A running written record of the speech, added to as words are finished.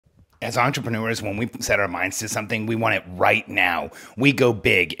As entrepreneurs, when we set our minds to something, we want it right now. We go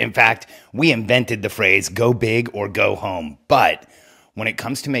big. In fact, we invented the phrase go big or go home. But when it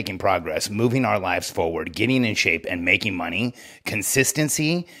comes to making progress, moving our lives forward, getting in shape, and making money,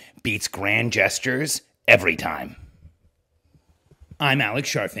 consistency beats grand gestures every time. I'm Alex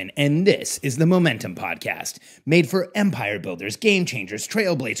Charfen, and this is the Momentum Podcast, made for empire builders, game changers,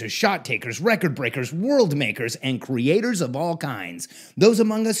 trailblazers, shot takers, record breakers, world makers, and creators of all kinds. Those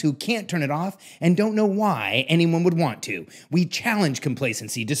among us who can't turn it off and don't know why anyone would want to. We challenge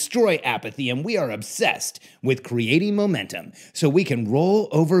complacency, destroy apathy, and we are obsessed with creating momentum so we can roll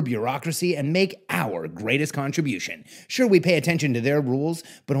over bureaucracy and make our greatest contribution. Sure, we pay attention to their rules,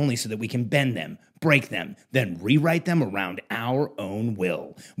 but only so that we can bend them, break them, then rewrite them around our own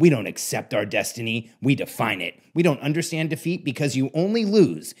will. We don't accept our destiny, we define it. We don't understand defeat because you only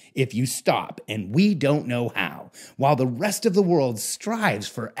lose if you stop, and we don't know how. While the rest of the world strives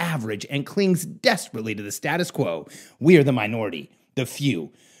for average and clings desperately to the status quo, we are the minority, the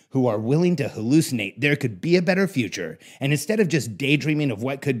few, who are willing to hallucinate there could be a better future, and instead of just daydreaming of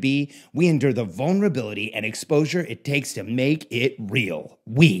what could be, we endure the vulnerability and exposure it takes to make it real.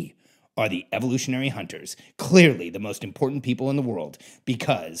 We are the evolutionary hunters, clearly the most important people in the world,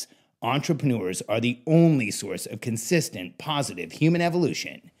 because entrepreneurs are the only source of consistent, positive human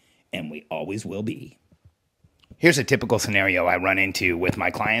evolution, and we always will be. Here's a typical scenario I run into with my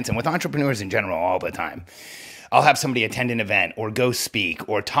clients and with entrepreneurs in general all the time. I'll have somebody attend an event or go speak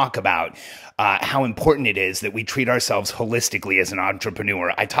or talk about how important it is that we treat ourselves holistically as an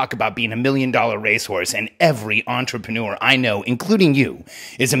entrepreneur. I talk about being $1 million racehorse, and every entrepreneur I know, including you,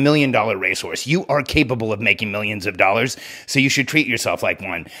 is $1 million racehorse. You are capable of making millions of dollars, so you should treat yourself like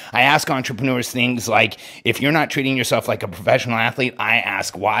one. I ask entrepreneurs things like, if you're not treating yourself like a professional athlete, I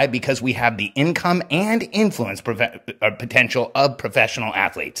ask why, because we have the income and influence potential of professional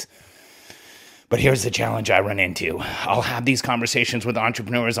athletes. But here's the challenge I run into. I'll have these conversations with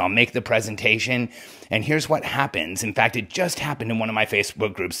entrepreneurs, I'll make the presentation, and here's what happens. In fact, it just happened in one of my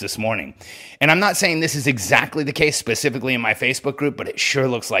Facebook groups this morning. And I'm not saying this is exactly the case specifically in my Facebook group, but it sure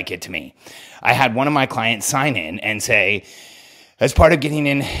looks like it to me. I had one of my clients sign in and say, as part of getting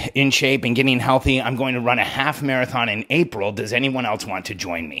in shape and getting healthy, I'm going to run a half marathon in April. Does anyone else want to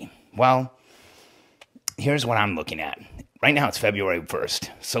join me? Well, here's what I'm looking at. Right now, it's February 1st.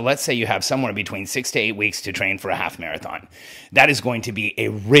 So let's say you have somewhere between 6 to 8 weeks to train for a half marathon. That is going to be a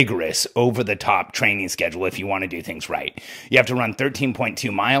rigorous, over-the-top training schedule if you want to do things right. You have to run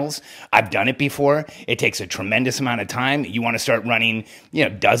 13.2 miles. I've done it before. It takes a tremendous amount of time. You want to start running,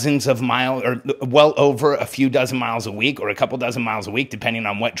 dozens of miles or well over a few dozen miles a week or a couple dozen miles a week, depending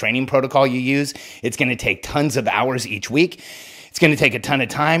on what training protocol you use. It's going to take tons of hours each week. It's going to take a ton of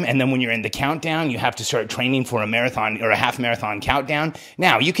time, and then when you're in the countdown, you have to start training for a marathon or a half marathon countdown.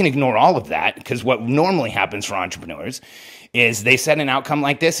 Now, you can ignore all of that, because what normally happens for entrepreneurs is they set an outcome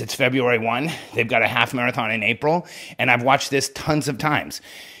like this. It's February 1. They've got a half marathon in April, and I've watched this tons of times.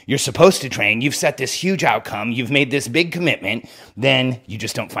 You're supposed to train. You've set this huge outcome. You've made this big commitment. Then you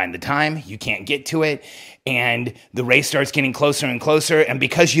just don't find the time. You can't get to it. And the race starts getting closer and closer. And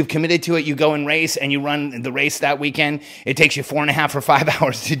because you've committed to it, you go and race and you run the race that weekend. It takes you 4.5 or 5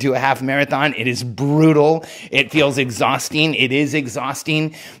 hours to do a half marathon. It is brutal. It feels exhausting. It is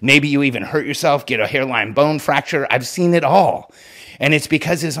exhausting. Maybe you even hurt yourself, get a hairline bone fracture. I've seen it all. And it's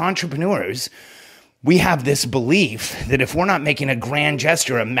because as entrepreneurs, we have this belief that if we're not making a grand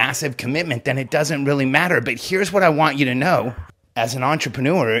gesture, a massive commitment, then it doesn't really matter. But here's what I want you to know as an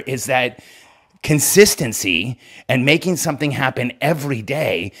entrepreneur is that consistency and making something happen every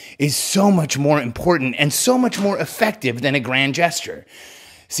day is so much more important and so much more effective than a grand gesture.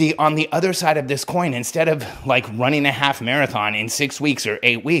 See, on the other side of this coin, instead of like running a half marathon in 6 weeks or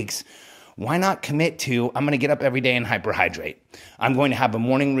 8 weeks, why not commit to, I'm going to get up every day and hyperhydrate. I'm going to have a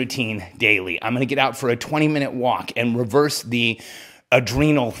morning routine daily. I'm going to get out for a 20-minute walk and reverse the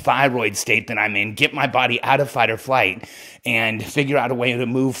adrenal thyroid state that I'm in, get my body out of fight or flight, and figure out a way to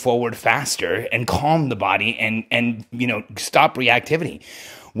move forward faster and calm the body and stop reactivity.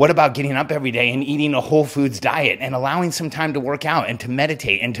 What about getting up every day and eating a whole foods diet and allowing some time to work out and to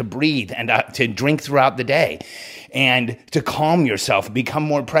meditate and to breathe and to drink throughout the day and to calm yourself, become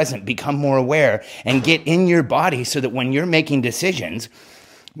more present, become more aware, and get in your body so that when you're making decisions,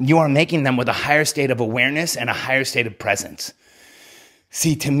 you are making them with a higher state of awareness and a higher state of presence.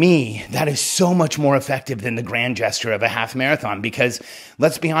 See, to me, that is so much more effective than the grand gesture of a half marathon because,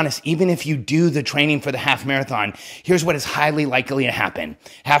 let's be honest, even if you do the training for the half marathon, here's what is highly likely to happen.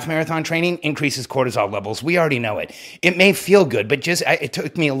 Half marathon training increases cortisol levels. We already know it. It may feel good, but it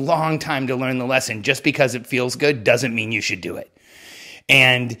took me a long time to learn the lesson. Just because it feels good doesn't mean you should do it.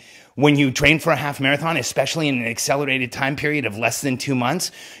 And When you train for a half marathon, especially in an accelerated time period of less than 2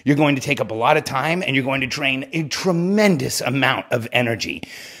 months, you're going to take up a lot of time and you're going to drain a tremendous amount of energy.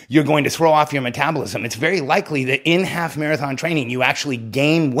 You're going to throw off your metabolism. It's very likely that in half marathon training, you actually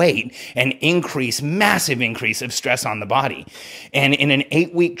gain weight and massive increase of stress on the body. And in an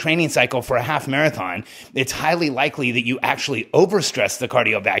 8-week training cycle for a half marathon, it's highly likely that you actually overstress the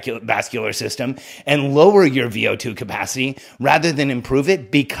cardiovascular system and lower your VO2 capacity rather than improve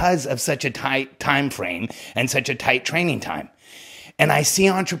it because of such a tight time frame and such a tight training time. And I see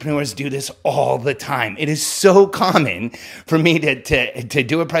entrepreneurs do this all the time. It is so common for me to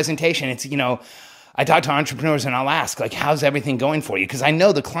do a presentation. It's, I talk to entrepreneurs and I'll ask, like, how's everything going for you? Because I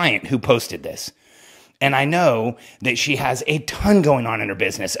know the client who posted this. And I know that she has a ton going on in her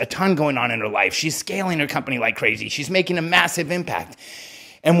business, a ton going on in her life. She's scaling her company like crazy. She's making a massive impact.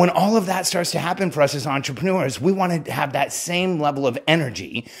 And when all of that starts to happen for us as entrepreneurs, we want to have that same level of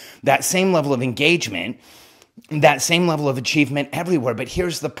energy, that same level of engagement, that same level of achievement everywhere. But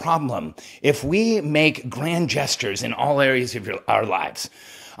here's the problem. If we make grand gestures in all areas of our lives,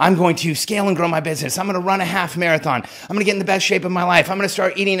 I'm going to scale and grow my business. I'm going to run a half marathon. I'm going to get in the best shape of my life. I'm going to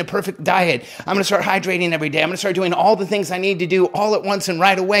start eating a perfect diet. I'm going to start hydrating every day. I'm going to start doing all the things I need to do all at once and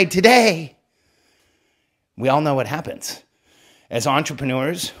right away today. We all know what happens. As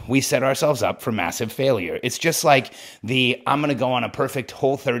entrepreneurs, we set ourselves up for massive failure. It's just like I'm going to go on a perfect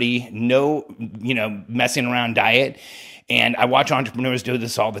Whole30, no, messing around diet. And I watch entrepreneurs do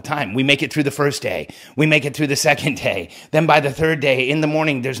this all the time. We make it through the first day. We make it through the second day. Then by the third day in the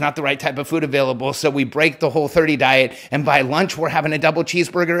morning, there's not the right type of food available. So we break the Whole30 diet. And by lunch, we're having a double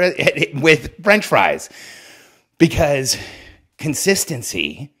cheeseburger with French fries. Because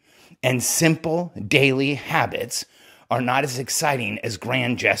consistency and simple daily habits are not as exciting as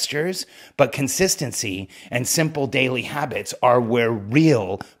grand gestures, but consistency and simple daily habits are where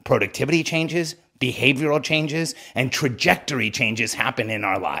real productivity changes, behavioral changes, and trajectory changes happen in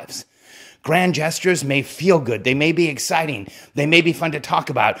our lives. Grand gestures may feel good. They may be exciting. They may be fun to talk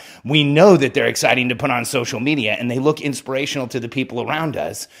about. We know that they're exciting to put on social media, and they look inspirational to the people around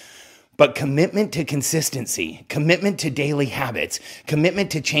us. But commitment to consistency, commitment to daily habits, commitment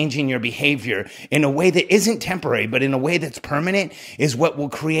to changing your behavior in a way that isn't temporary, but in a way that's permanent is what will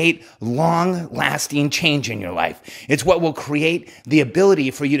create long-lasting change in your life. It's what will create the ability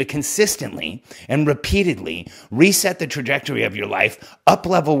for you to consistently and repeatedly reset the trajectory of your life,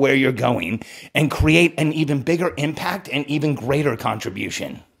 up-level where you're going, and create an even bigger impact and even greater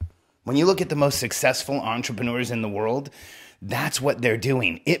contribution. When you look at the most successful entrepreneurs in the world, that's what they're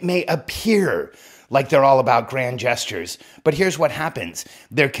doing. It may appear like they're all about grand gestures, but here's what happens.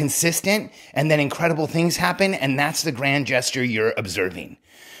 They're consistent, and then incredible things happen, and that's the grand gesture you're observing.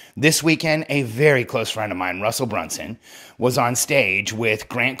 This weekend, a very close friend of mine, Russell Brunson, was on stage with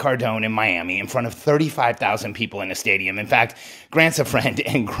Grant Cardone in Miami in front of 35,000 people in a stadium. In fact, Grant's a friend,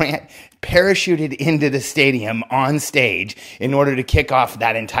 and Grant parachuted into the stadium on stage in order to kick off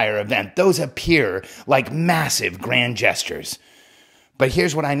that entire event. Those appear like massive grand gestures. But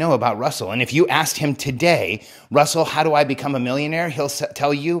here's what I know about Russell. And if you asked him today, Russell, how do I become a millionaire? He'll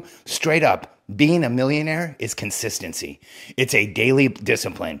tell you straight up, being a millionaire is consistency. It's a daily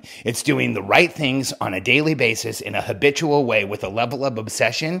discipline. It's doing the right things on a daily basis in a habitual way with a level of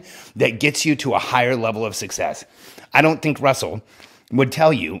obsession that gets you to a higher level of success. I don't think Russell would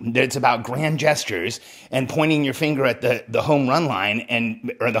tell you that it's about grand gestures and pointing your finger at the home run line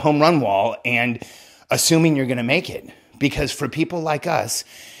or the home run wall and assuming you're going to make it. Because for people like us,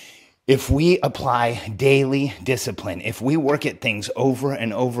 if we apply daily discipline, if we work at things over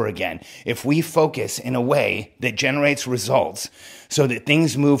and over again, if we focus in a way that generates results so that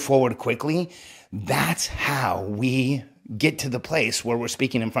things move forward quickly, that's how we get to the place where we're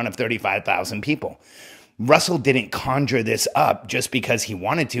speaking in front of 35,000 people. Russell didn't conjure this up just because he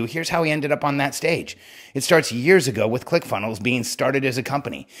wanted to. Here's how he ended up on that stage. It starts years ago with ClickFunnels being started as a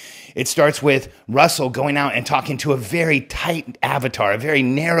company. It starts with Russell going out and talking to a very tight avatar, a very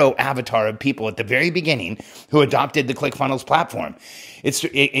narrow avatar of people at the very beginning who adopted the ClickFunnels platform.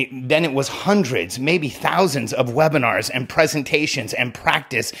 Then it was hundreds, maybe thousands of webinars and presentations and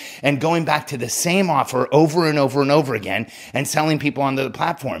practice and going back to the same offer over and over and over again and selling people onto the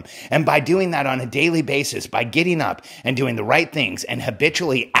platform. And by doing that on a daily basis, by getting up and doing the right things and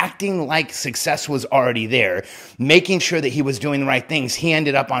habitually acting like success was already there, making sure that he was doing the right things, he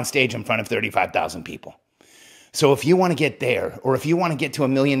ended up on stage in front of 35,000 people. So if you want to get there, or if you want to get to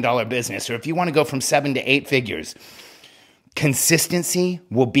 $1 million business, or if you want to go from 7 to 8 figures, consistency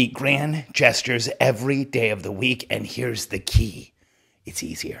will beat grand gestures every day of the week. And here's the key. It's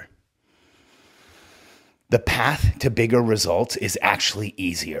easier. The path to bigger results is actually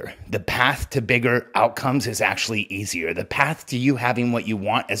easier. The path to bigger outcomes is actually easier. The path to you having what you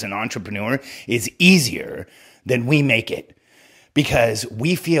want as an entrepreneur is easier than we make it. Because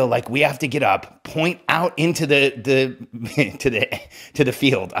we feel like we have to get up, point out into the to the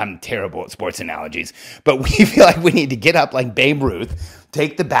field. I'm terrible at sports analogies, but we feel like we need to get up like Babe Ruth,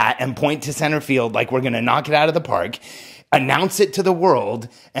 take the bat and point to center field like we're going to knock it out of the park, announce it to the world,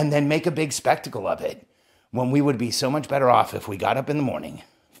 and then make a big spectacle of it. When we would be so much better off if we got up in the morning,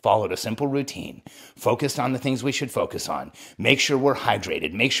 followed a simple routine, focused on the things we should focus on, make sure we're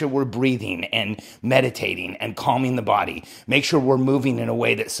hydrated, make sure we're breathing and meditating and calming the body, make sure we're moving in a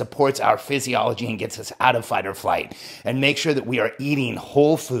way that supports our physiology and gets us out of fight or flight, and make sure that we are eating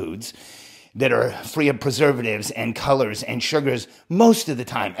whole foods that are free of preservatives and colors and sugars most of the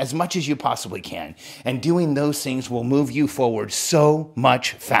time, as much as you possibly can. And doing those things will move you forward so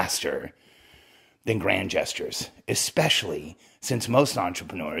much faster than grand gestures, especially since most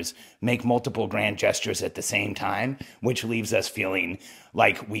entrepreneurs make multiple grand gestures at the same time, which leaves us feeling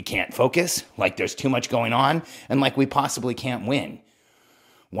like we can't focus, like there's too much going on, and like we possibly can't win.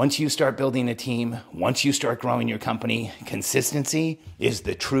 Once you start building a team, once you start growing your company, consistency is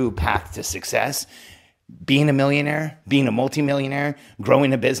the true path to success. Being a millionaire, being a multimillionaire,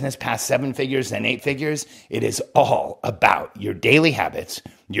 growing a business past 7 figures and 8 figures, it is all about your daily habits,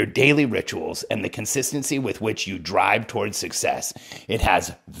 your daily rituals, and the consistency with which you drive towards success. It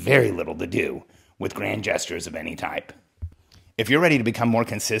has very little to do with grand gestures of any type. If you're ready to become more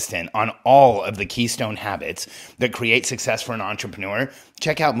consistent on all of the keystone habits that create success for an entrepreneur,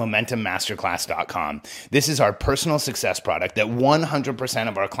 check out MomentumMasterclass.com. This is our personal success product that 100%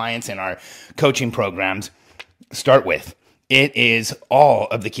 of our clients in our coaching programs start with. It is all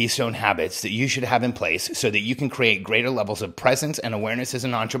of the keystone habits that you should have in place so that you can create greater levels of presence and awareness as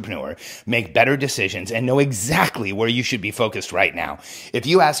an entrepreneur, make better decisions, and know exactly where you should be focused right now. If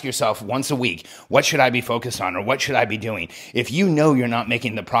you ask yourself once a week, what should I be focused on or what should I be doing? If you know you're not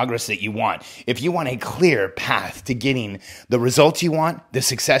making the progress that you want, if you want a clear path to getting the results you want, the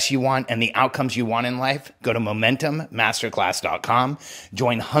success you want, and the outcomes you want in life, go to MomentumMasterclass.com.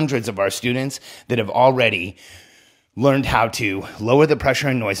 Join hundreds of our students that have already learned how to lower the pressure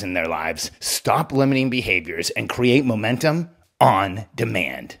and noise in their lives, stop limiting behaviors, and create momentum on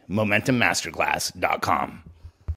demand. MomentumMasterclass.com.